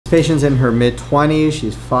Patient's in her mid-20s.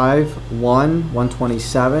 She's 5'1",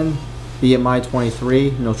 127, BMI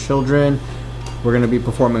 23, no children. We're going to be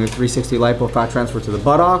performing a 360 lipo fat transfer to the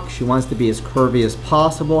buttock. She wants to be as curvy as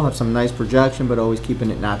possible, have some nice projection, but always keeping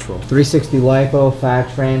it natural. 360 lipo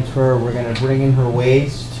fat transfer. We're going to bring in her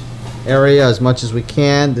waist area as much as we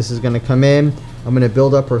can. This is going to come in. I'm going to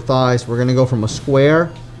build up her thighs. We're going to go from a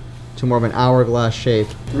square to more of an hourglass shape.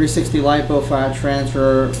 360 lipo fat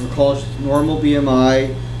transfer. Recall normal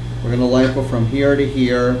BMI. We're going to lipo from here to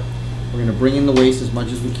here. We're going to bring in the waist as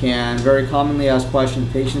much as we can. Very commonly asked question.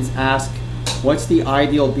 Patients ask, what's the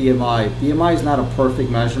ideal BMI? BMI is not a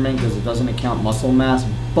perfect measurement because it doesn't account muscle mass,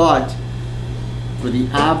 but for the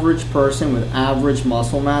average person with average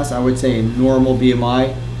muscle mass, I would say a normal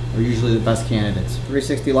BMI are usually the best candidates.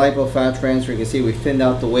 360 lipo fat transfer. You can see we thinned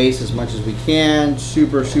out the waist as much as we can.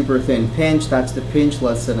 Super, super thin pinch. That's the pinch,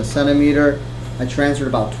 less than a centimeter. I transferred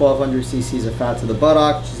about 1,200 cc's of fat to the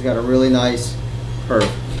buttock. She's got a really nice curve.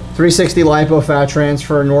 360 lipo fat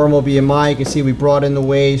transfer, normal BMI. You can see we brought in the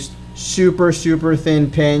waist. Super, super thin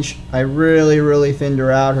pinch. I really thinned her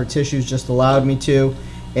out. Her tissues just allowed me to.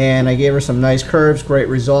 And I gave her some nice curves. Great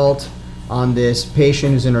result on this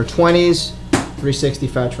patient who's in her 20s. 360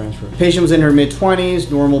 fat transfer. Patient was in her mid-20s,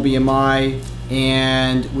 normal BMI,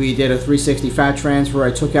 and we did a 360 fat transfer. I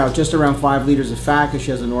took out just around 5 liters of fat because she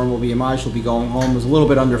has a normal BMI. She'll be going home. It was a little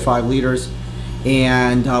bit under 5 liters.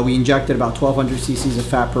 And we injected about 1,200 cc's of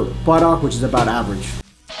fat per buttock, which is about average.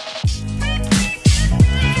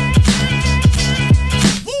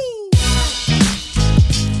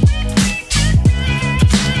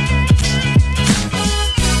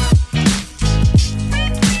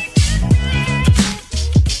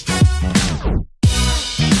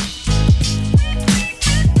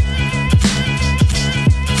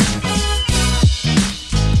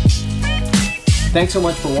 Thanks so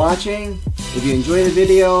much for watching. If you enjoyed the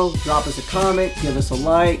video, drop us a comment, give us a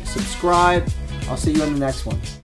like, subscribe. I'll see you in the next one.